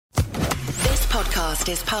podcast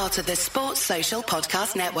is part of the Sports Social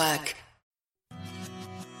Podcast Network.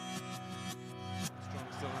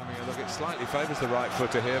 Still having a look. It slightly favours the right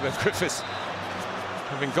footer here, but Griffiths,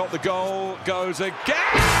 having got the goal, goes again.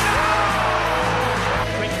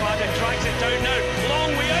 Quick Martin tries it down now.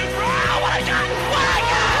 Long way out. Oh, what a goal! What a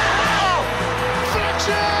goal!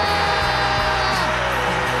 Fletcher!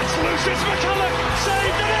 It's Lucius McCulloch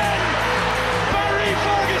saved it in. Barry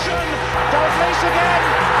Ferguson. Dalglish again,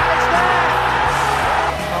 and it's there.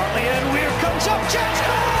 Hartley and Weir comes up. Chance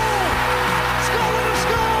goal! Scotland have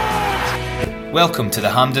scored! Welcome to the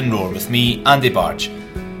Hampden Roar with me, Andy Barge.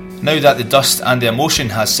 Now that the dust and the emotion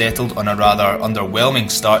has settled on a rather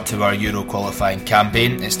underwhelming start to our Euro qualifying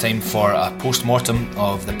campaign, it's time for a post-mortem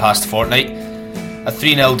of the past fortnight. A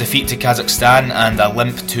 3-0 defeat to Kazakhstan and a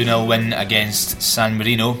limp 2-0 win against San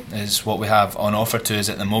Marino is what we have on offer to us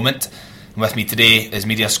at the moment. And with me today is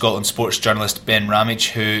Media Scotland sports journalist Ben Ramage,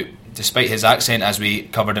 who, despite his accent, as we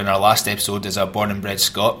covered in our last episode, is a born and bred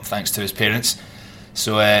Scot, thanks to his parents.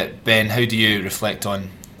 So Ben, how do you reflect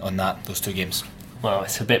on those two games? Well,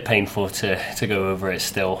 it's a bit painful to go over it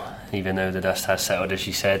still, even though the dust has settled, as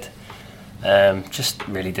you said. Just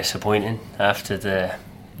really disappointing after the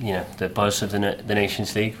buzz of the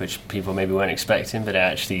Nations League, which people maybe weren't expecting, but it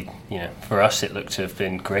actually, for us, it looked to have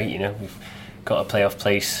been great. We've got a playoff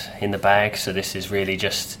place in the bag, so this is really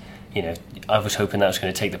just, I was hoping that was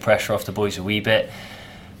going to take the pressure off the boys a wee bit,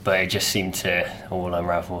 but it just seemed to all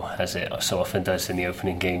unravel, as it so often does in the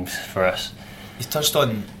opening games for us. You touched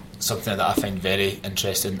on something that I find very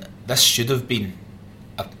interesting. This should have been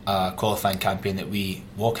a qualifying campaign that we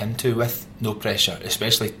walk into with no pressure,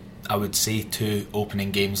 especially, I would say, two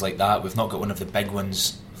opening games like that. We've not got one of the big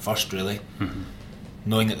ones first, really. Mm-hmm.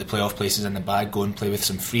 Knowing that the playoff place is in the bag, go and play with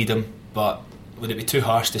some freedom. But would it be too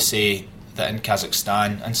harsh to say that in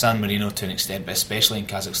Kazakhstan and San Marino to an extent, but especially in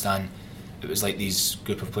Kazakhstan, it was like these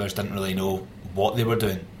group of players didn't really know what they were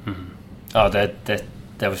doing? Mm-hmm. Oh,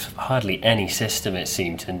 there was hardly any system, it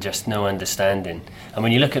seemed, and just no understanding. And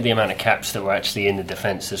when you look at the amount of caps that were actually in the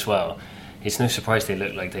defence as well, it's no surprise they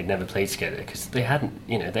looked like they'd never played together, because they hadn't.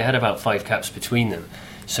 They had about 5 caps between them.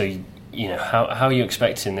 So how are you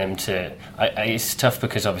expecting them to? It's tough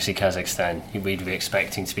because obviously Kazakhstan, we'd be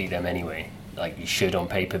expecting to beat them anyway. Like, you should on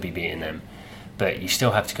paper be beating them, but you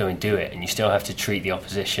still have to go and do it, and you still have to treat the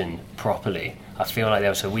opposition properly. I feel like there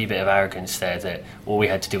was a wee bit of arrogance there that all we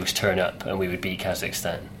had to do was turn up and we would beat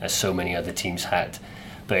Kazakhstan, as so many other teams had.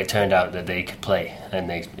 But it turned out that they could play, and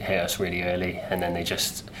they hit us really early, and then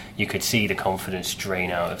you could see the confidence drain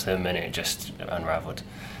out of them, and it just unravelled.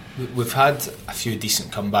 We've had a few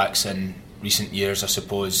decent comebacks in recent years, I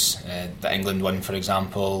suppose. The England one, for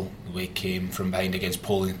example, we came from behind against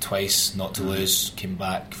Poland twice, not to lose, came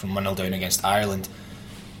back from 1-0 down against Ireland.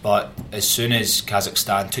 But as soon as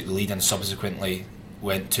Kazakhstan took the lead and subsequently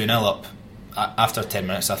went 2-0 up, after 10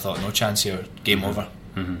 minutes I thought, no chance here, game over.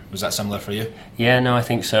 Mm-hmm. Was that similar for you? Yeah, no, I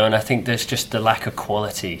think so, and I think there's just the lack of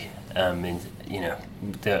quality that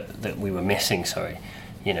we were missing.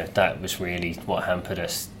 That was really what hampered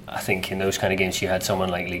us. I think in those kind of games you had someone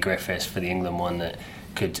like Lee Griffiths for the England one that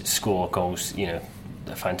could score goals,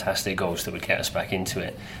 the fantastic goals that would get us back into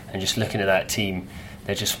it. And just looking at that team,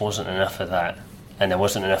 there just wasn't enough of that, and there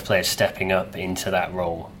wasn't enough players stepping up into that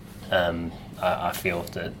role. I feel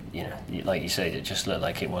that, like you said, it just looked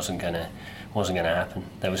like it wasn't gonna happen.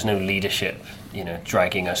 There was no leadership,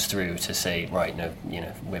 dragging us through to say, right, no,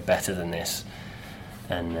 we're better than this.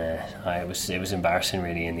 And it was embarrassing,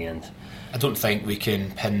 really, in the end. I don't think we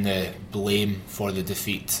can pin the blame for the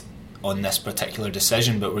defeat on this particular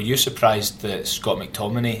decision, but were you surprised that Scott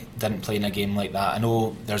McTominay didn't play in a game like that? I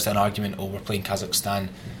know there's an argument, we're playing Kazakhstan,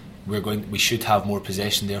 we should have more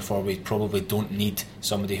possession, therefore we probably don't need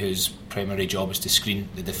somebody whose primary job is to screen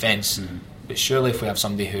the defence. Mm-hmm. But surely if we have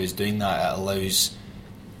somebody who is doing that, it allows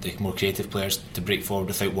the more creative players to break forward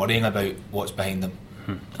without worrying about what's behind them.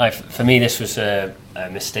 For me, this was a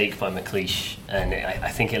mistake by McLeish, and I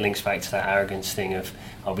think it links back to that arrogance thing of,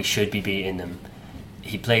 we should be beating them.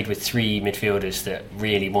 He played with 3 midfielders that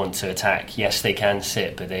really want to attack. Yes, they can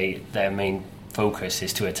sit, but their main focus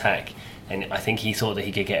is to attack. And I think he thought that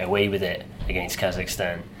he could get away with it against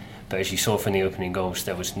Kazakhstan. But as you saw from the opening goals,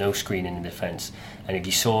 there was no screening in defence. And if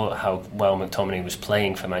you saw how well McTominay was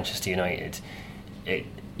playing for Manchester United, it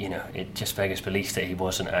just beggars belief that he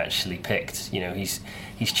wasn't actually picked.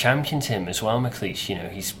 He's championed him as well,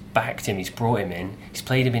 McLeish. He's backed him, he's brought him in, he's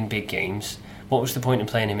played him in big games. What was the point in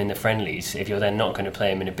playing him in the friendlies if you're then not going to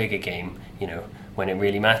play him in a bigger game, when it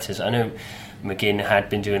really matters? I know McGinn had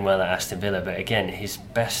been doing well at Aston Villa, but again, his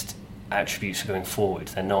best attributes are going forward,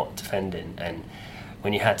 they're not defending. And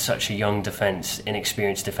when you had such a young defence,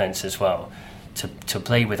 inexperienced defence as well, to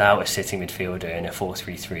play without a sitting midfielder in a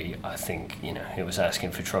 4-3-3, I think it was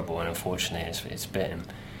asking for trouble, and unfortunately it's bit him.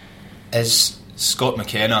 Is Scott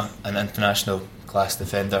McKenna an international class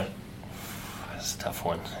defender? That's a tough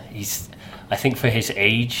one. I think for his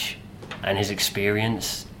age and his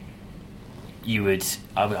experience,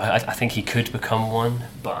 I think he could become one,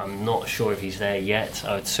 but I'm not sure if he's there yet.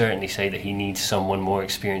 I would certainly say that he needs someone more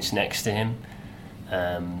experienced next to him.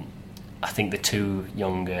 I think the two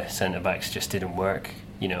younger centre-backs just didn't work.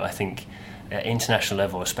 I think at international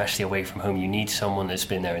level, especially away from home, you need someone that's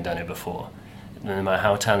been there and done it before. No matter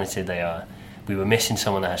how talented they are, we were missing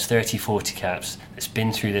someone that has 30, 40 caps, that's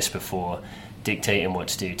been through this before, dictating what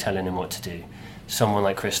to do, telling him what to do. Someone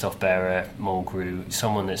like Christophe Berra, Mulgrew,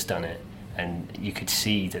 someone that's done it, and you could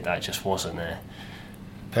see that just wasn't there.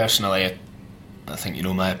 Personally, I think you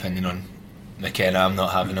know my opinion on McKenna. I'm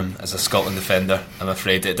not having him as a Scotland defender. I'm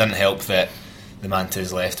afraid it didn't help that the man to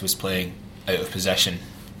his left was playing out of position.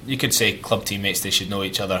 You could say club teammates, they should know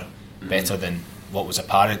each other better than what was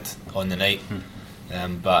apparent on the night.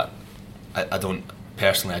 But I don't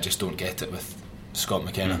personally. I just don't get it with Scott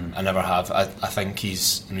McKenna. I never have. I think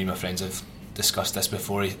he's, and me and my friends have discussed this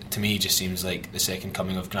before, to me he just seems like the second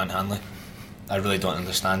coming of Grant Hanley. I really don't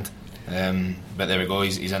understand, but there we go,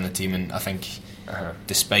 he's in the team, and I think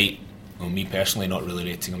despite me personally not really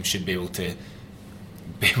rating him, should be able to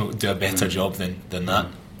do a better job than that.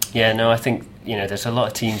 Yeah, no, I think there's a lot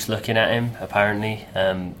of teams looking at him apparently.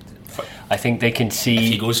 I think they can see if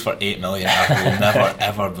he goes for 8 million, I will never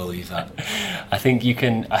ever believe that. I think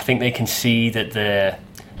they can see that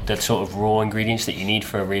the sort of raw ingredients that you need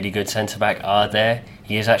for a really good centre-back are there.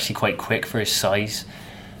 He is actually quite quick for his size,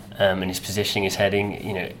 and his positioning, his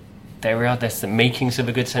heading. There's the makings of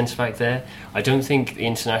a good centre-back there. I don't think the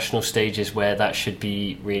international stage is where that should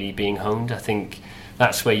be really being honed. I think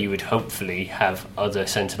that's where you would hopefully have other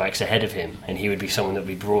centre-backs ahead of him, and he would be someone that would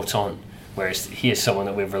be brought on. Whereas he is someone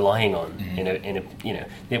that we're relying on.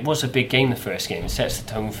 It was a big game, the first game. It sets the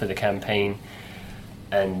tone for the campaign,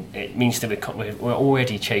 and it means that we're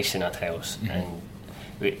already chasing our tails. And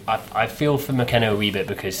I feel for McKenna a wee bit,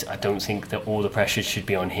 because I don't think that all the pressure should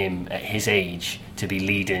be on him at his age to be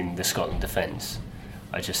leading the Scotland defence.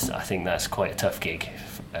 I think that's quite a tough gig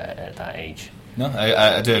at that age. No,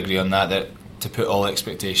 I do agree on that to put all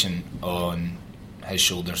expectation on his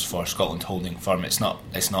shoulders for Scotland holding firm, it's not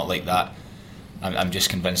like that. I'm just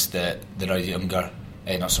convinced that there are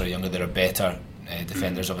there are better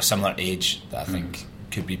defenders of a similar age that I think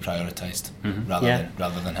could be prioritised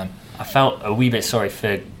rather than him. I felt a wee bit sorry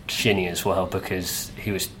for Shinnie as well, because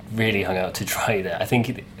he was really hung out to dry there. I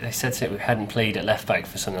think they said that we hadn't played at left back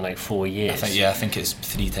for something like 4 years. I think it's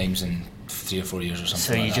 3 times in 3 or 4 years or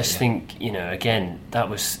something. So you just think, again, that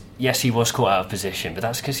was, yes, he was caught out of position, but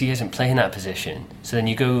that's because he isn't playing that position. So then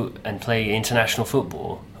you go and play international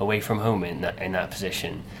football away from home in that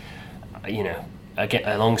position. Again,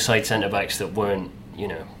 alongside centre backs that weren't,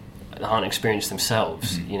 aren't experienced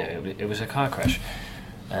themselves. It was a car crash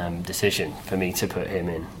decision for me to put him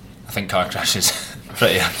in. I think car crash is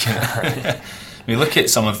pretty accurate. We look at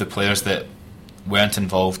some of the players that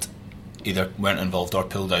either weren't involved or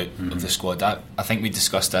pulled out of the squad. I think we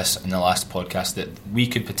discussed this in the last podcast, that we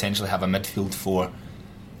could potentially have a midfield 4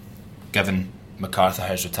 given MacArthur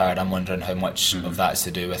has retired. I'm wondering how much of that is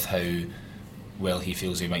to do with how well he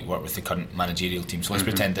feels he might work with the current managerial team. So let's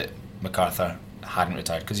pretend that MacArthur hadn't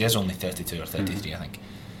retired, because he is only 32 or 33 I think.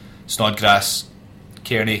 Snodgrass,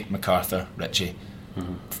 Kearney, MacArthur, Ritchie,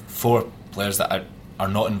 4 players that are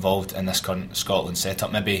not involved in this current Scotland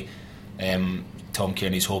setup. Maybe Tom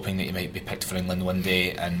Kearney's hoping that he might be picked for England one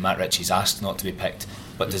day, and Matt Ritchie's asked not to be picked.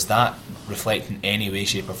 But does that reflect in any way,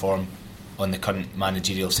 shape or form on the current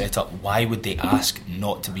managerial setup? Why would they ask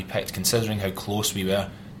not to be picked, considering how close we were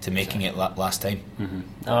to making it last time?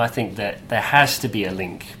 No, I think that there has to be a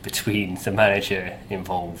link between the manager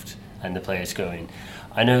involved and the players going.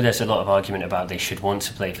 I know there's a lot of argument about they should want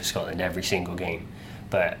to play for Scotland every single game,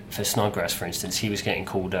 but for Snodgrass, for instance, he was getting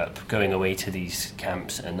called up, going away to these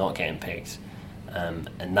camps and not getting picked.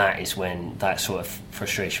 And that is when that sort of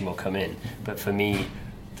frustration will come in. But for me,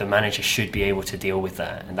 the manager should be able to deal with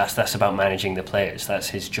that, and that's about managing the players. That's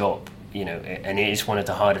his job, and it is one of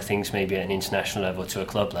the harder things maybe at an international level to a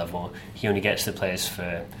club level. He only gets the players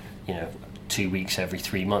for 2 weeks every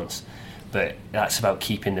 3 months, but that's about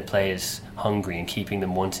keeping the players hungry and keeping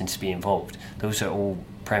them wanting to be involved. Those are all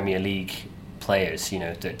Premier League players,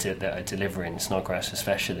 that are delivering, Snodgrass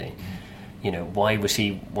especially. Why was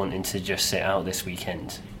he wanting to just sit out this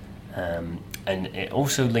weekend? And it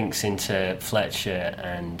also links into Fletcher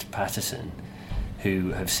and Patterson,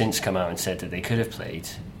 who have since come out and said that they could have played,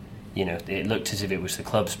 You know, it looked as if it was the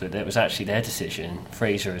club's, but it was actually their decision,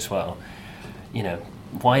 Fraser as well. You know,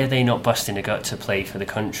 why are they not busting a gut to play for the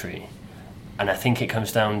country? And I think it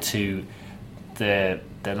comes down to the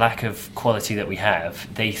lack of quality that we have.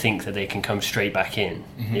 They think that they can come straight back in.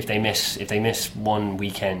 Mm-hmm. If they miss one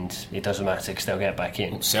weekend, it doesn't matter because they'll get back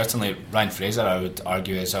in. Well, certainly, Ryan Fraser, I would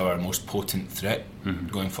argue, is our most potent threat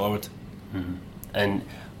going forward. Mm-hmm. And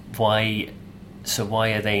why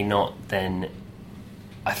are they not then?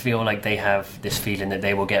 I feel like they have this feeling that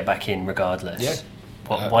they will get back in regardless. Yeah.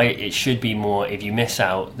 Why it should be more, if you miss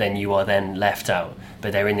out, then you are then left out.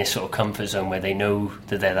 But they're in this sort of comfort zone where they know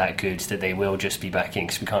that they're that good, that they will just be back in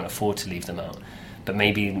because we can't afford to leave them out. But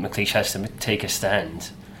maybe McLeish has to take a stand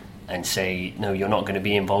and say, no, you're not going to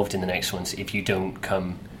be involved in the next ones if you don't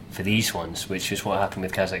come for these ones, which is what happened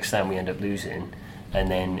with Kazakhstan. We end up losing.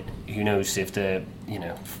 And then who knows if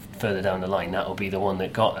further down the line, that will be the one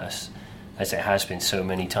that got us, as it has been so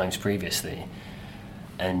many times previously.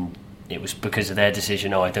 And it was because of their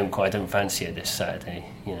decision. I don't fancy it this Saturday.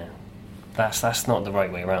 You know, that's not the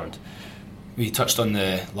right way around. We touched on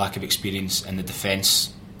the lack of experience in the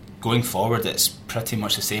defence. Going forward, it's pretty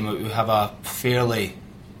much the same. We have a fairly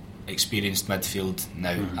experienced midfield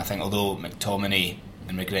now. Mm-hmm. I think although McTominay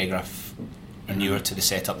and McGregor are newer to the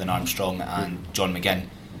setup than Armstrong and John McGinn,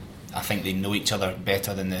 I think they know each other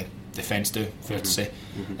better than the defence do, fair to say.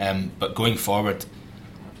 Mm-hmm. But going forward,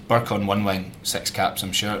 Burke on one wing, 6 caps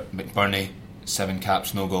I'm sure. McBurney, 7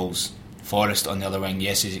 caps, no goals. Forrest on the other wing,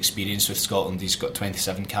 yes, he's experienced with Scotland, he's got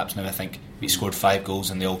 27 caps now I think. He scored 5 goals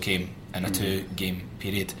and they all came in a 2-game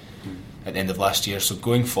period at the end of last year. So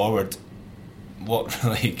going forward, what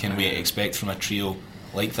really can we expect from a trio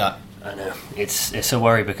like that? I know, it's a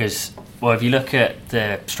worry because, well, if you look at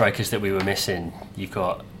the strikers that we were missing, you've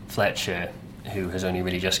got Fletcher, who has only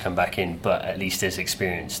really just come back in, but at least is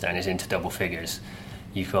experienced and is into double figures.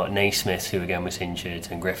 You've got Naismith, who again was injured,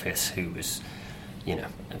 and Griffiths, who was,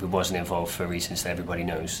 who wasn't involved for reasons that everybody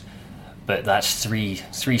knows. But that's three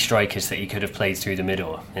strikers that he could have played through the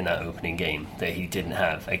middle in that opening game that he didn't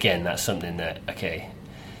have. Again, that's something that, okay,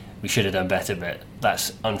 we should have done better, but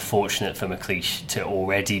that's unfortunate for McLeish to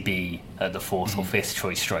already be at the 4th or 5th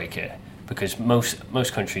choice striker, because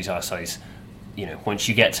most countries our size, once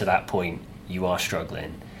you get to that point, you are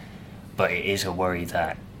struggling. But it is a worry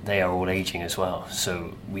that they are all ageing as well,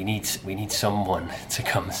 so we need someone to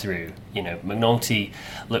come through. McNulty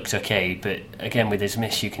looked okay, but again with his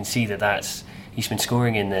miss, you can see that he's been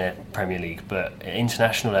scoring in the Premier League, but at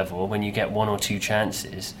international level, when you get 1 or 2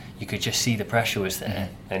 chances, you could just see the pressure was there,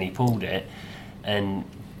 and he pulled it. And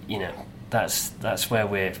that's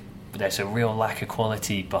where there's a real lack of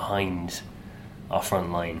quality behind our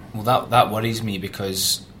front line. Well, that worries me,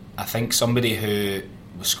 because I think somebody who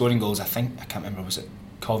was scoring goals, I can't remember, was it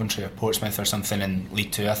Coventry or Portsmouth or something in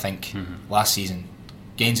League 2, I think, last season.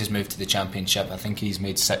 Gaines has moved to the Championship. I think he's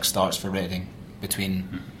made 6 starts for Reading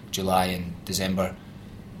between July and December.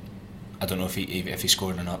 I don't know if he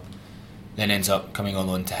scored or not. Then ends up coming on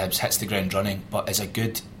loan to Hibs, hits the ground running, but is a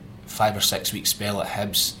good 5 or 6 week spell at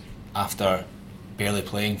Hibs after barely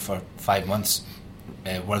playing for 5 months,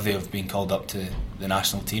 worthy of being called up to the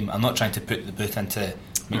national team. I'm not trying to put the boot into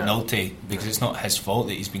McNulty, because it's not his fault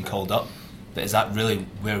that he's been called up. But is that really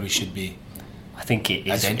where we should be? I think it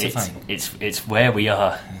is. Identifying. It's where we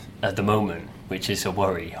are at the moment, which is a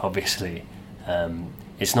worry. Obviously,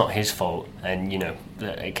 it's not his fault, and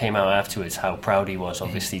it came out afterwards how proud he was,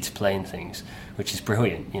 obviously, to play in things, which is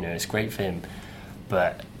brilliant. It's great for him,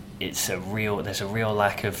 but there's a real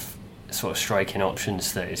lack of sort of striking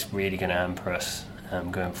options that is really going to hamper us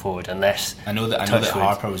going forward. Unless I know that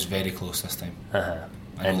Harper was very close this time.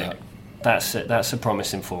 I know that. That's a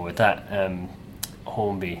promising forward. That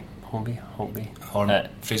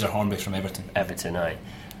Fraser Hornby from Everton, aye.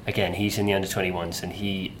 Again, he's in the under-21s, and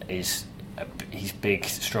he's big,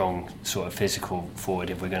 strong, sort of physical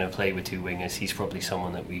forward. If we're going to play with 2 wingers, he's probably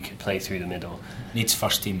someone that we could play through the middle. Needs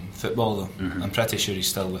first team football though. I'm pretty sure he's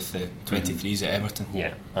still with the 23s at Everton.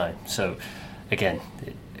 Yeah, aye. So again,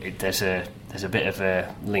 there's a bit of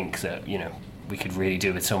a link that we could really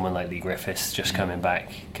do with someone like Lee Griffiths just coming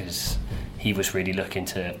back, because he was really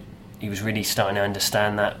starting to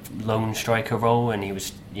understand that lone striker role, and he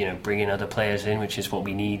was bringing other players in, which is what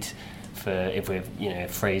we need for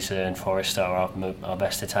if Fraser and Forrest are our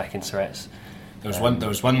best attacking threats. There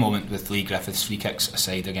was one moment with Lee Griffiths' free kicks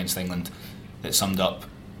aside against England that summed up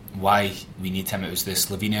why we need him. It was the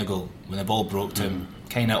Slovenia goal when the ball broke to him,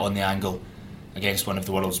 kind of on the angle, against one of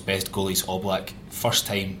the world's best goalies, Oblak. First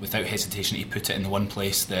time, without hesitation, he put it in the one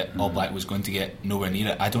place that Oblak was going to get nowhere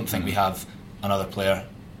near it. I don't think we have another player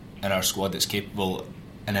in our squad that's capable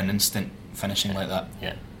in an instant finishing like that.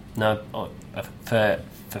 Yeah, No, for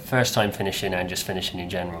first time finishing and just finishing in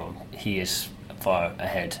general, he is far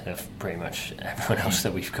ahead of pretty much everyone else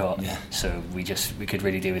that we've got. Yeah. So we could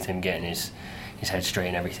really do with him getting his head straight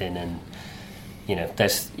and everything, and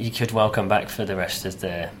he could well come back for the rest of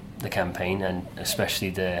the campaign, and especially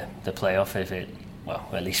the playoff if it. Well,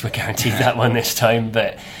 at least we're guaranteed that one this time,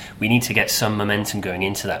 but we need to get some momentum going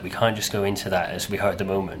into that. We can't just go into that as we are at the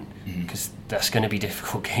moment, because that's going to be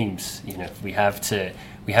difficult games. We have to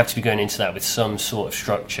be going into that with some sort of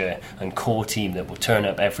structure and core team that will turn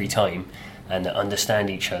up every time and that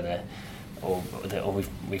understand each other, or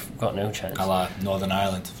we've got no chance. A la Northern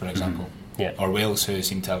Ireland, for example, yeah, or Wales, who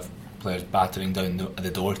seem to have players battering down the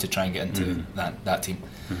door to try and get into that team.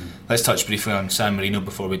 Let's touch briefly on San Marino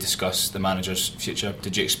before we discuss the manager's future.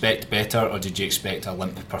 Did you expect better, or did you expect a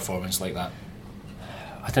limp performance like that?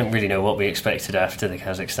 I don't really know what we expected after the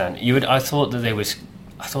Kazakhstan. I thought that they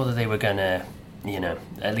were gonna,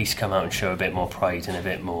 at least come out and show a bit more pride and a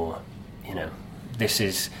bit more,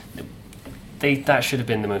 that should have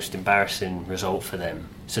been the most embarrassing result for them.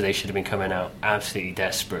 So they should have been coming out absolutely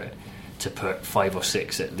desperate to put 5 or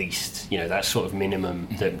 6 at least. That sort of minimum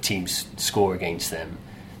that teams score against them.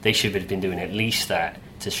 They should have been doing at least that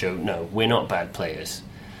to show, no, we're not bad players.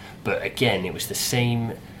 But again, it was the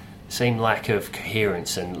same lack of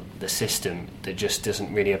coherence and the system that just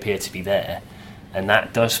doesn't really appear to be there. And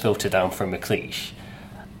that does filter down from McLeish.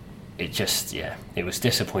 It just, it was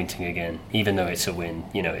disappointing again, even though it's a win.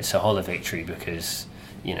 It's a hollow victory because,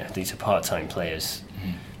 these are part-time players.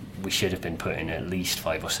 We should have been putting at least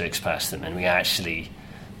 5 or 6 past them, and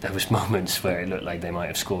there was moments where it looked like they might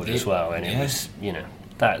have scored as well, and it was,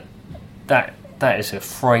 that is a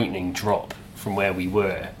frightening drop from where we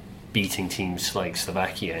were beating teams like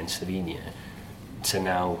Slovakia and Slovenia to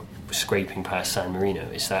now scraping past San Marino.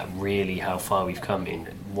 Is that really how far we've come in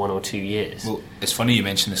 1 or 2 years? Well, it's funny you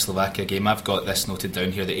mentioned the Slovakia game. I've got this noted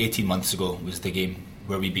down here that 18 months ago was the game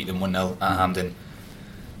where we beat them 1-0 at Hampden.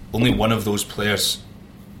 Only one of those players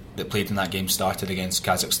that played in that game started against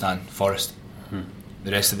Kazakhstan, Forrest.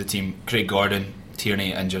 The rest of the team, Craig Gordon,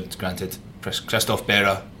 Tierney injured, granted, Christoph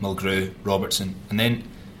Berra, Mulgrew, Robertson, and then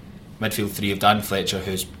midfield 3 of Dan Fletcher,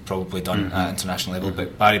 who's probably done at international level,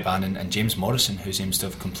 but Barry Bannon and James Morrison, who seems to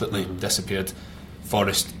have completely disappeared.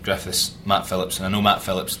 Forrest, Griffiths, Matt Phillips, and I know Matt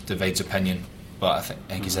Phillips divides opinion, but I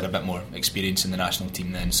think he's had a bit more experience in the national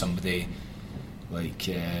team than somebody like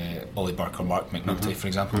Ollie Burke or Mark McNulty, for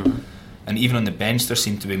example. And even on the bench there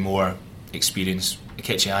seemed to be more experience.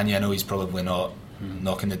 Akechi Anya, I know he's probably not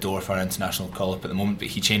knocking the door for an international call-up at the moment, but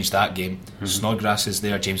he changed that game. Snodgrass is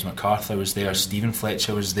there, James MacArthur was there, Stephen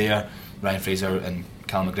Fletcher was there, Ryan Fraser and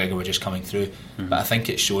Callum McGregor were just coming through. But I think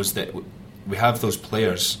it shows that we have those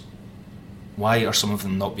players. Why are some of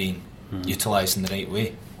them not being utilised in the right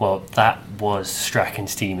way? Well, that was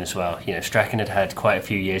Strachan's team as well. Strachan had quite a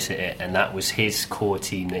few years at it, and that was his core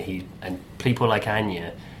team and people like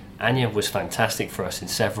Anya was fantastic for us in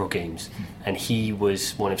several games, and he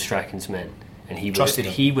was one of Strachan's men, and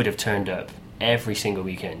he would have turned up every single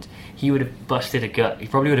weekend. He would have busted a gut. He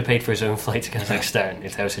probably would have paid for his own flight to Kazakhstan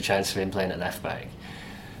if there was a chance of him playing at left back.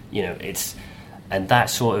 And that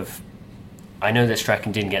sort of, I know that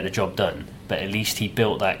Strachan didn't get the job done, but at least he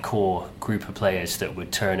built that core group of players that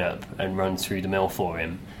would turn up and run through the mill for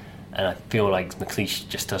him. And I feel like McLeish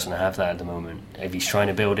just doesn't have that at the moment. If he's trying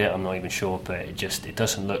to build it, I'm not even sure, but it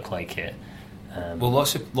doesn't look like it. Well,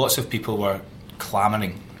 lots of people were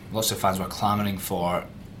clamouring. Lots of fans were clamouring for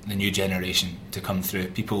the new generation to come through.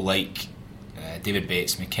 People like David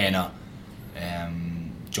Bates, McKenna,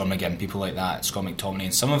 John McGinn, people like that, Scott McTominay,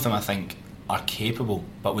 and some of them I think are capable.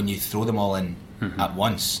 But when you throw them all in at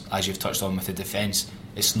once, as you've touched on with the defence,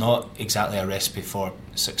 it's not exactly a recipe for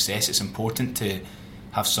success. It's important to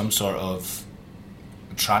have some sort of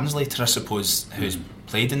translator, I suppose, who's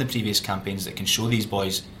played in the previous campaigns that can show these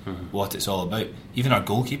boys what it's all about. Even our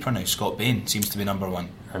goalkeeper now, Scott Bain, seems to be number one.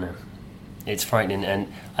 I know. It's frightening,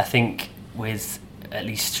 and I think with at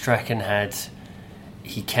least Strachan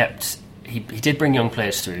he did bring young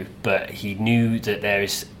players through, but he knew that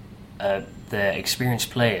the experienced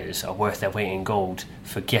players are worth their weight in gold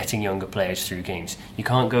for getting younger players through games. You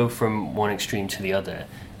can't go from one extreme to the other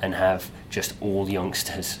and have just all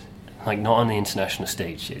youngsters, like not on the international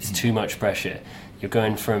stage. It's too much pressure. You're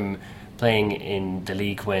going from playing in the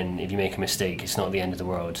league when if you make a mistake it's not the end of the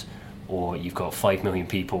world, or you've got 5 million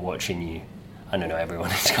people watching you. I don't know, everyone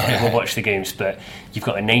will watch the games, but you've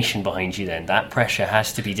got a nation behind you then. That pressure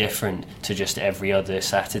has to be different to just every other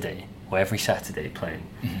Saturday, or every Saturday playing.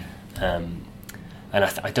 And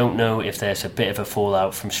I don't know if there's a bit of a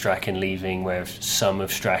fallout from Strachan leaving, where some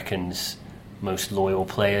of Strachan's most loyal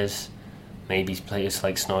players maybe players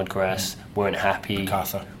like Snodgrass weren't happy.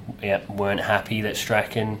 MacArthur. Yeah, weren't happy that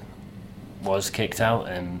Strachan was kicked out.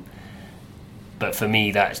 But for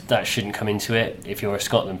me, that shouldn't come into it. If you're a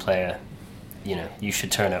Scotland player, you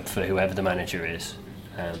should turn up for whoever the manager is.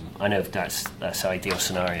 I know that's the ideal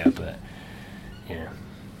scenario, but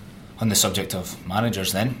On the subject of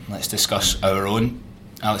managers, then let's discuss our own.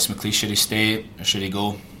 Alex McLeish, should he stay or should he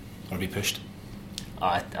go or be pushed?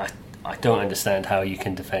 I don't understand how you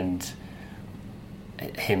can defend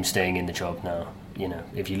him staying in the job now.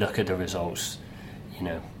 If you look at the results,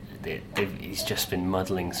 he's just been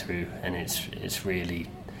muddling through, and it's really.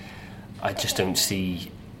 I just don't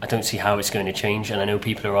see how it's going to change. And I know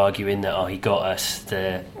people are arguing that he got us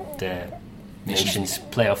the nation's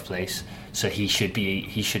playoff place, so he should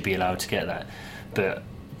be allowed to get that. But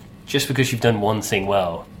just because you've done one thing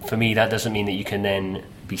well, for me, that doesn't mean that you can then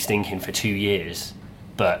be stinking for 2 years.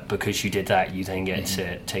 But because you did that, you then get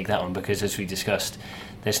to take that on. Because as we discussed,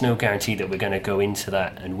 there's no guarantee that we're going to go into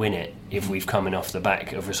that and win it if we've coming off the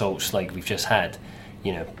back of results like we've just had.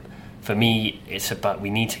 For me, it's about we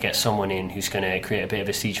need to get someone in who's going to create a bit of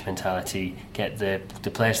a siege mentality, get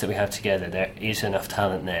the players that we have together. There is enough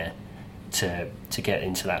talent there to get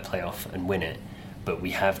into that playoff and win it. But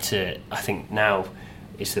we have to, I think now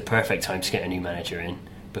is the perfect time to get a new manager in,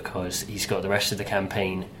 because he's got the rest of the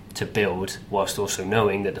campaign to build whilst also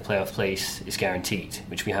knowing that the playoff place is guaranteed,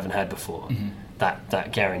 which we haven't had before.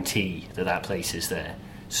 That guarantee that place is there.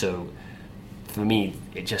 So for me,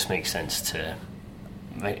 it just makes sense to.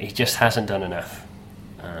 He just hasn't done enough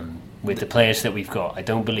with the players that we've got. I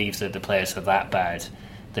don't believe that the players are that bad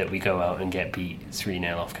that we go out and get beat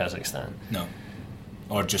 3-0 off Kazakhstan. No,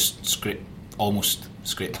 or just almost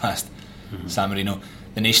scrape past San Marino.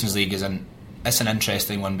 The Nations League it's an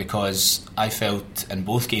interesting one, because I felt in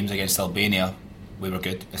both games against Albania we were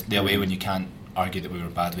good. It's the away when you can't argue that we were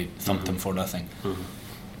bad. We thumped them 4-0.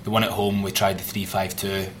 The one at home we tried the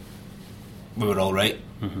 3-5-2. We were all right.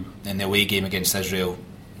 And the away game against Israel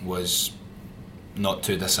was not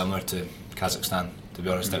too dissimilar to Kazakhstan, to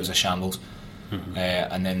be honest. It was a shambles.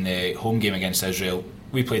 And then the home game against Israel,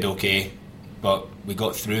 we played okay, but we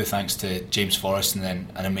got through thanks to James Forrest and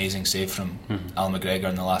then an amazing save from Al McGregor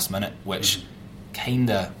in the last minute, which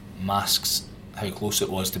kind of masks how close it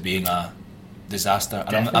was to being a disaster.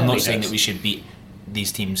 And I'm not saying that we should beat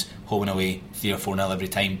these teams home and away 3 or 4-0 every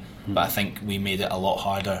time, but I think we made it a lot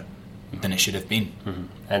harder than it should have been.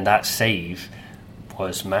 And that save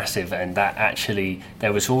was massive, and that actually,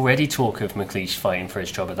 there was already talk of McLeish fighting for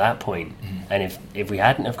his job at that point. And if we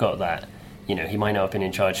hadn't have got that, he might not have been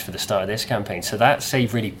in charge for the start of this campaign. So that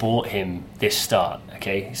save really bought him this start.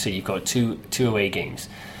 Okay, so you've got two away games.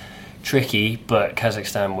 Tricky, but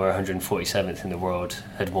Kazakhstan were 147th in the world,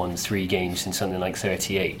 had won 3 games in something like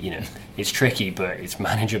 38. It's tricky, but it's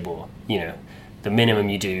manageable. The minimum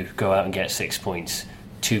you do, go out and get 6 points,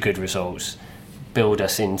 2 good results, build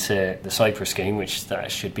us into the Cyprus game, which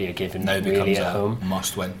that should be a given. Now really becomes at home.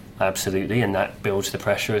 Must win. Absolutely, and that builds the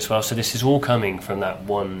pressure as well. So this is all coming from that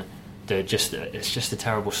one. It's just a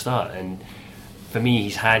terrible start, and for me,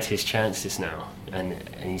 he's had his chances now, and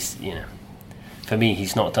he's for me,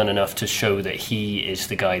 he's not done enough to show that he is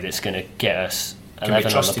the guy that's going to get us 11 on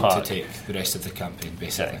the park. Can be trusted to take the rest of the campaign,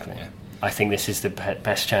 basically. Exactly. Yeah. I think this is the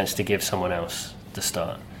best chance to give someone else the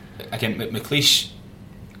start. Again, McLeish.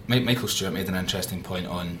 Michael Stewart made an interesting point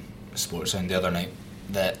on Sportsound the other night,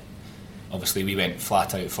 that obviously we went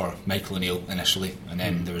flat out for Michael O'Neill initially, and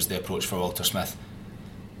then there was the approach for Walter Smith,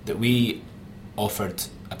 that we offered,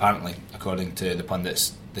 apparently according to the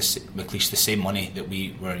pundits, McLeish the same money that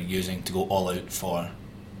we were using to go all out for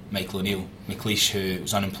Michael O'Neill. McLeish, who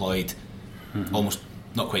was unemployed, almost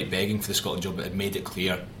not quite begging for the Scotland job, but had made it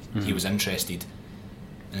clear he was interested,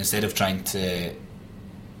 and instead of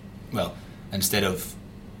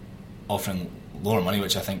offering lower money,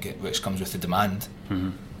 which comes with the demand,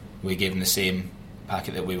 we gave him the same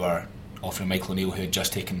packet that we were offering Michael O'Neill, who had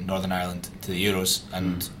just taken Northern Ireland to the Euros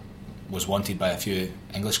and was wanted by a few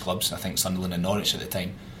English clubs, I think Sunderland and Norwich at the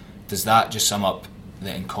time. Does that just sum up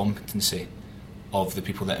the incompetency of the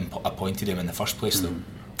people that appointed him in the first place, though?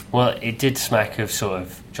 Well, it did smack of sort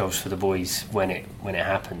of jobs for the boys when it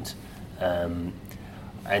happened, and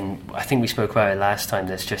I think we spoke about it last time.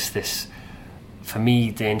 There's just this. For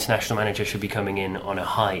me, the international manager should be coming in on a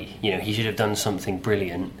high. He should have done something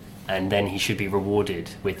brilliant, and then he should be rewarded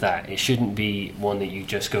with that. It shouldn't be one that you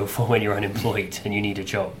just go for when you're unemployed and you need a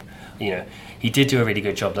job. He did do a really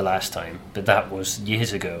good job the last time, but that was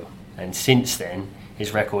years ago, and since then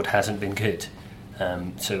his record hasn't been good.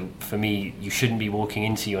 So for me, you shouldn't be walking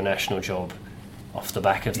into your national job off the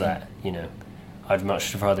back of that. I'd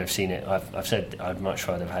much rather have seen it. I've said I'd much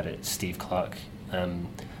rather have had it Steve Clarke. I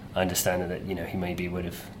understand that he maybe would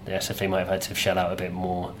have, the SFA might have had to shell out a bit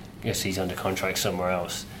more if he's under contract somewhere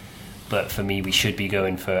else. But for me, we should be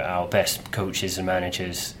going for our best coaches and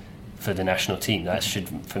managers for the national team. That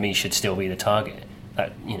should still be the target.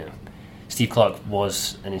 That Steve Clarke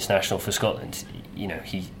was an international for Scotland.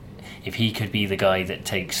 If he could be the guy that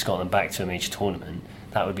takes Scotland back to a major tournament,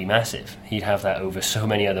 that would be massive. He'd have that over so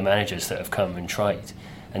many other managers that have come and tried,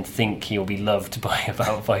 and think he'll be loved by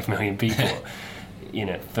about 5 million people.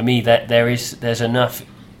 For me, that there's enough.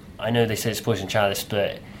 I know they say it's poison chalice,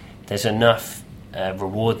 but there's enough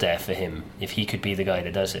reward there for him if he could be the guy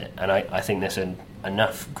that does it. And I think there's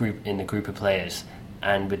enough group in the group of players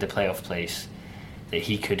and with the playoff place that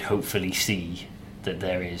he could hopefully see that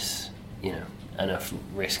there is enough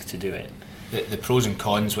risk to do it. The pros and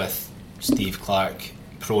cons with Steve Clarke.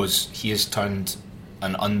 Pros, he has turned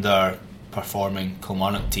an underperforming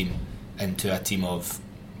Kilmarnock team into a team of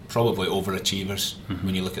probably overachievers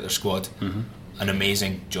when you look at their squad. An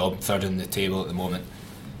amazing job, third in the table at the moment.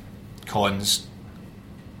 Cons,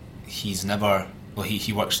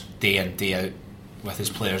 he works day in, day out with his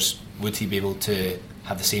players. Would he be able to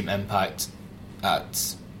have the same impact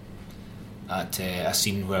at a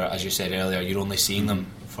scene where, as you said earlier, you're only seeing them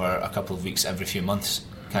for a couple of weeks every few months?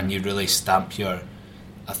 Can you really stamp your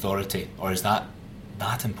authority, or is that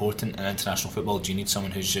important in international football? Do you need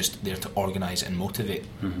someone who's just there to organise and motivate?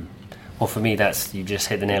 Well, for me, you just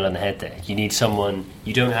hit the nail on the head there. You need someone.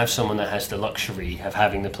 You don't have someone that has the luxury of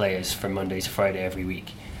having the players from Monday to Friday every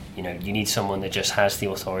week. You need someone that just has the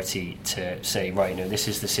authority to say, right, this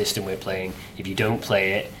is the system we're playing. If you don't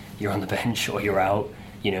play it, you're on the bench or you're out.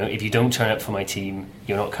 If you don't turn up for my team,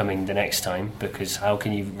 you're not coming the next time, because how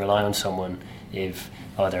can you rely on someone if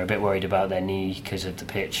they're a bit worried about their knee because of the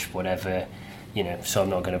pitch, whatever, so I'm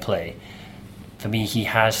not going to play. For me, he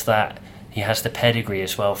has that. He has the pedigree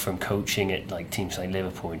as well from coaching at teams like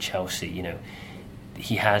Liverpool and Chelsea.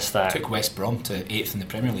 He has that. Took West Brom to 8th in the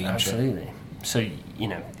Premier League. Absolutely. So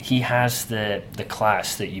he has the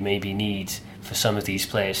class that you maybe need for some of these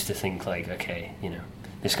players to think okay,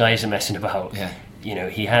 this guy isn't messing about. Yeah.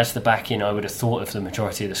 He has the backing, I would have thought, of the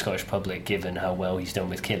majority of the Scottish public, given how well he's done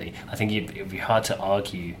with Killie. I think it would be hard to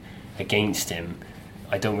argue against him.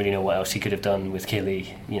 I don't really know what else he could have done with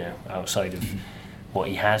Killie, outside of what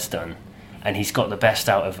he has done. And he's got the best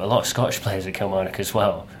out of a lot of Scottish players at Kilmarnock as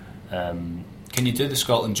well. Can you do the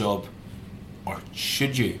Scotland job, or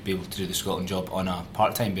should you be able to do the Scotland job on a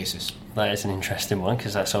part-time basis? That is an interesting one,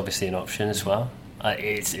 because that's obviously an option as well.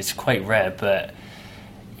 It's quite rare, but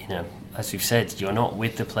as we've said, you're not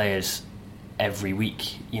with the players every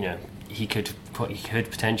week. He could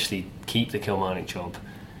potentially keep the Kilmarnock job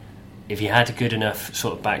if he had a good enough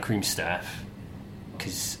sort of backroom staff,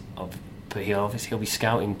 but he'll be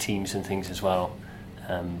scouting teams and things as well.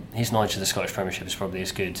 His knowledge of the Scottish Premiership is probably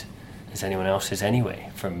as good as anyone else's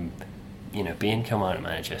anyway, from being Kilmarnock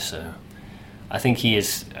manager. So I think he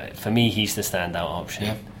is, for me, he's the standout option.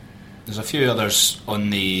 Yeah. There's a few others on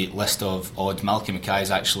the list of odds. Malky Mackay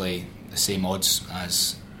is actually the same odds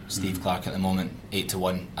as Steve Clarke at the moment,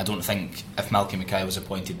 8-1. I don't think if Malky Mackay was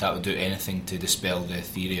appointed that would do anything to dispel the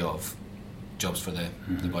theory of jobs for the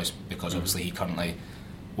boys, because obviously he currently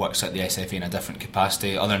works at the SFA in a different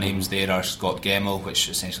capacity. Other names there are Scott Gemmell, which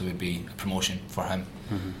essentially would be a promotion for him.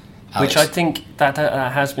 Which I think that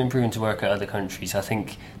has been proven to work at other countries. I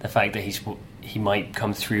think the fact that he might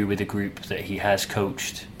come through with a group that he has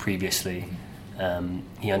coached previously,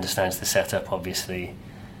 he understands the setup obviously,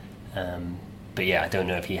 but I don't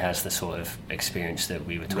know if he has the sort of experience that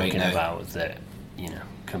we were talking about that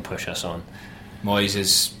can push us on.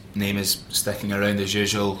 Moyes' name is sticking around as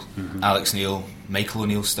usual. Alex Neil, Michael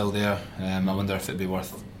O'Neill's still there. I wonder if it'd be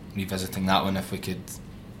worth revisiting that one, if we could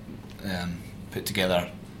put together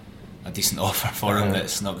a decent offer for him that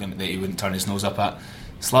he wouldn't turn his nose up at.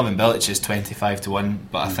 Slaven Bilic is 25-1,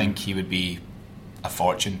 but I think he would be a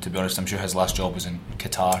fortune, to be honest. I'm sure his last job was in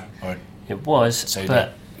Qatar or it was Saudi.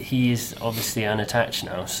 But he is obviously unattached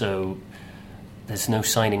now, so there's no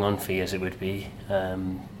signing on fee as it would be.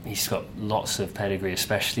 He's got lots of pedigree,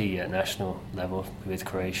 especially at national level with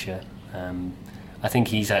Croatia. I think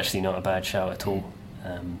he's actually not a bad shout at all.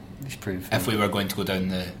 He's proved. If we were going to go down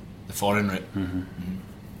the foreign route.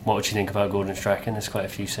 What would you think about Gordon Strachan? There's quite a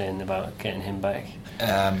few saying about getting him back.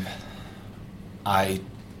 It's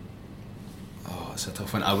a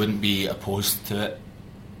tough one. I wouldn't be opposed to it,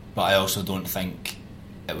 but I also don't think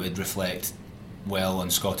it would reflect well on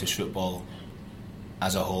Scottish football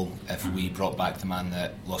as a whole if we brought back the man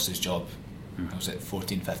that lost his job, was it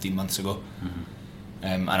 14-15 months ago.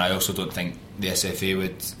 And I also don't think the SFA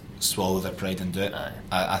would swallow their pride and do it.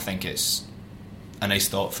 I think it's a nice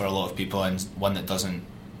thought for a lot of people, and one that doesn't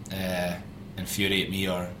infuriate me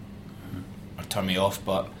or turn me off,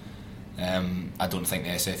 but I don't think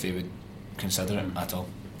the SFA would consider it at all.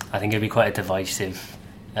 I think it'd be quite a divisive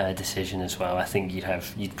decision as well. I think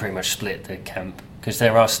you'd pretty much split the camp, because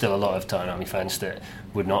there are still a lot of Darren Army fans that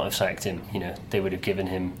would not have sacked him. They would have given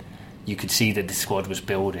him. You could see that the squad was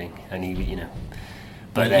building, and he.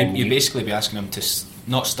 But then you'd basically be asking him to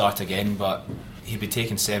not start again, but he'd be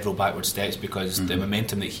taking several backward steps, because the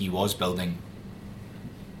momentum that he was building,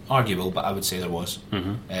 arguable, but I would say there was,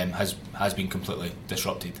 has been completely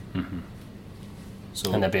disrupted.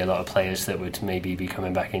 So, and there'd be a lot of players that would maybe be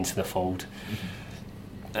coming back into the fold,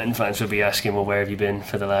 and fans would be asking, well, where have you been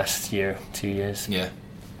for the last year, 2 years? Yeah.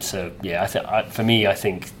 So yeah, for me, I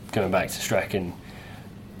think going back to Strachan,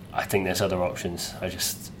 I think there's other options. I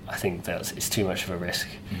think it's too much of a risk.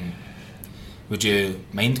 Would you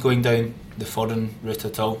mind going down the foreign route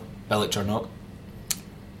at all, Bilic or not?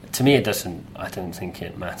 To me, it doesn't. I don't think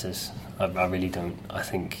it matters. I really don't. I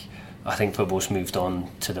think football's moved on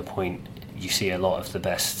to the point you see a lot of the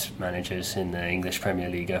best managers in the English Premier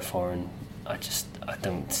League are foreign. I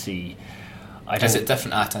don't see. Is it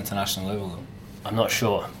different at international level though? I'm not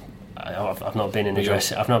sure. I've not been in the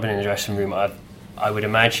dressing room. I would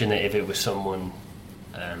imagine that if it was someone,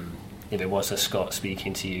 if it was a Scot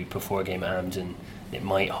speaking to you before a game at Hampden, it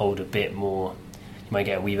might hold a bit more. You might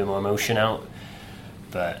get a wee bit more emotion out.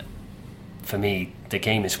 But for me, the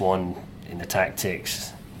game is won in the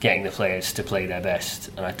tactics, getting the players to play their best,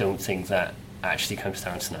 and I don't think that actually comes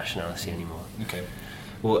down to nationality anymore. Okay.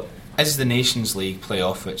 Well, is the Nations League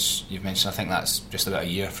playoff, which you've mentioned, I think that's just about a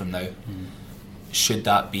year from now, should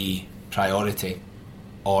that be priority?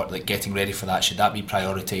 Or like getting ready for that, should that be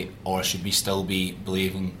priority, or should we still be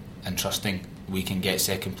believing and trusting we can get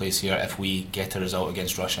second place here if we get a result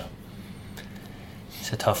against Russia?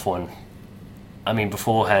 It's a tough one. I mean,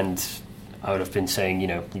 beforehand I would have been saying,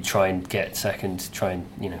 you try and get second, try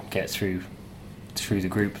and get through the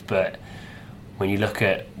group, but when you look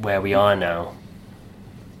at where we are now,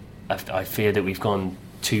 I fear that we've gone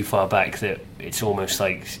too far back, that it's almost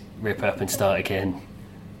like rip up and start again,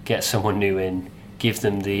 get someone new in, give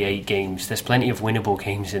them the 8 games. There's plenty of winnable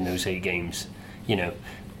games in those 8 games.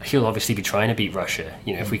 He'll obviously be trying to beat Russia.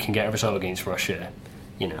 If we can get a result against Russia,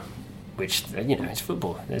 which it's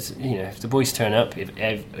football. If the boys turn up,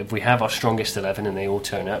 if we have our strongest 11 and they all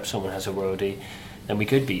turn up, someone has a roadie, then we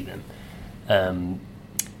could beat them.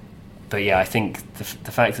 But yeah, I think the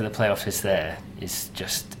fact that the playoff is there is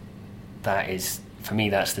just, that is, for me,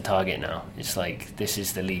 that's the target now. It's like, this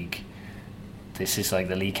is the league. This is like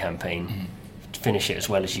the league campaign. Finish it as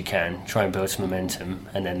well as you can, try and build some momentum,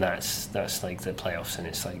 and then that's like the playoffs. And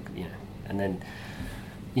it's like, and then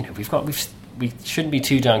we shouldn't be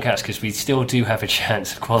too downcast, because we still do have a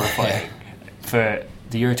chance of qualifying for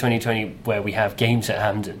the Euro 2020, where we have games at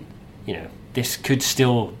Hampden. This could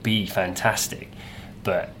still be fantastic,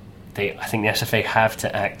 but I think the SFA have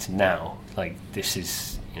to act now. Like, this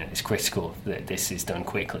is, it's critical that this is done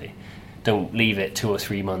quickly. Don't leave it 2 or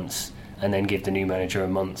 3 months and then give the new manager a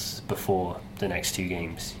month before the next 2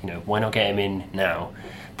 games. Why not get him in now?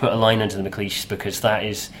 Put a line under the McLeish, because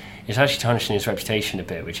it's actually tarnishing his reputation a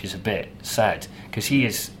bit, which is a bit sad, because he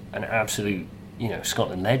is an absolute,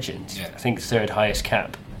 Scotland legend. Yeah. I think 3rd highest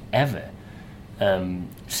cap ever.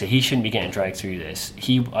 So he shouldn't be getting dragged through this.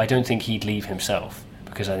 I don't think he'd leave himself,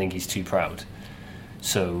 because I think he's too proud.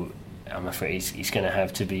 So I'm afraid he's going to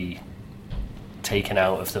have to be taken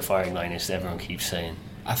out of the firing line, as everyone keeps saying.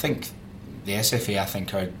 I think the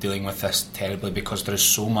SFA, are dealing with this terribly, because there is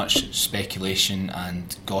so much speculation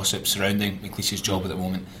and gossip surrounding McLeish's job at the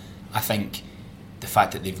moment. I think the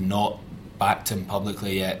fact that they've not backed him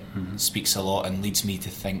publicly yet speaks a lot, and leads me to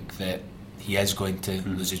think that he is going to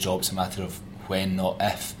lose his job. It's a matter of when, not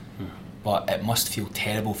if. But it must feel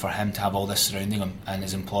terrible for him to have all this surrounding him, and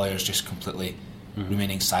his employers just completely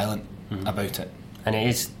remaining silent about it. And it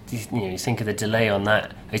is, you think of the delay on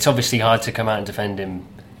that. It's obviously hard to come out and defend him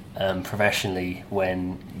professionally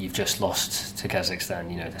when you've just lost to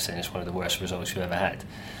Kazakhstan. They're saying it's one of the worst results you've ever had.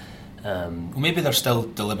 Well, maybe they're still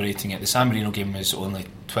deliberating it. The San Marino game was only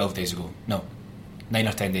 12 days ago. No, 9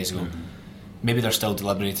 or 10 days ago. Maybe they're still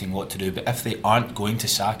deliberating what to do. But if they aren't going to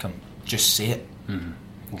sack him, just say it.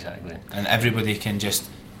 Exactly. And everybody can just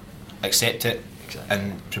accept it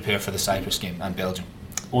and prepare for the Cyprus game and Belgium.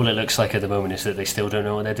 All it looks like at the moment is that they still don't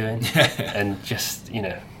know what they're doing. And just,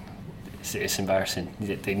 it's embarrassing.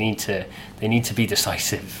 They need to be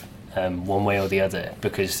decisive, one way or the other,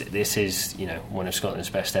 because this is, one of Scotland's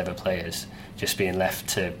best ever players just being left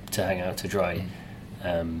to hang out to dry.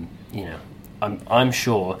 I'm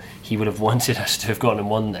sure he would have wanted us to have gone and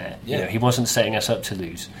won there. Yeah. You know, he wasn't setting us up to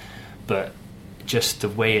lose, but just the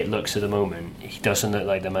way it looks at the moment, he doesn't look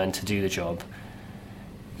like the man to do the job.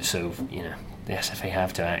 So, you know, the SFA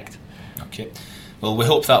have to act. Okay. Well, we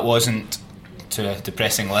hope that wasn't too a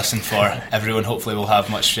depressing listen for everyone. Hopefully we'll have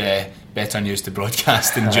much better news to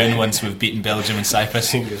broadcast in June once we've beaten Belgium and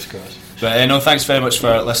Cyprus. Fingers crossed. But no, thanks very much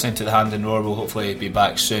for listening to the Hand and Roar. We'll hopefully be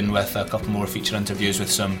back soon with a couple more feature interviews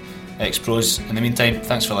with some ex-pros. In the meantime,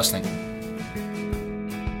 thanks for listening.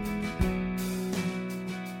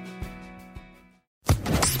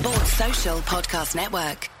 Sports Social Podcast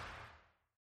Network.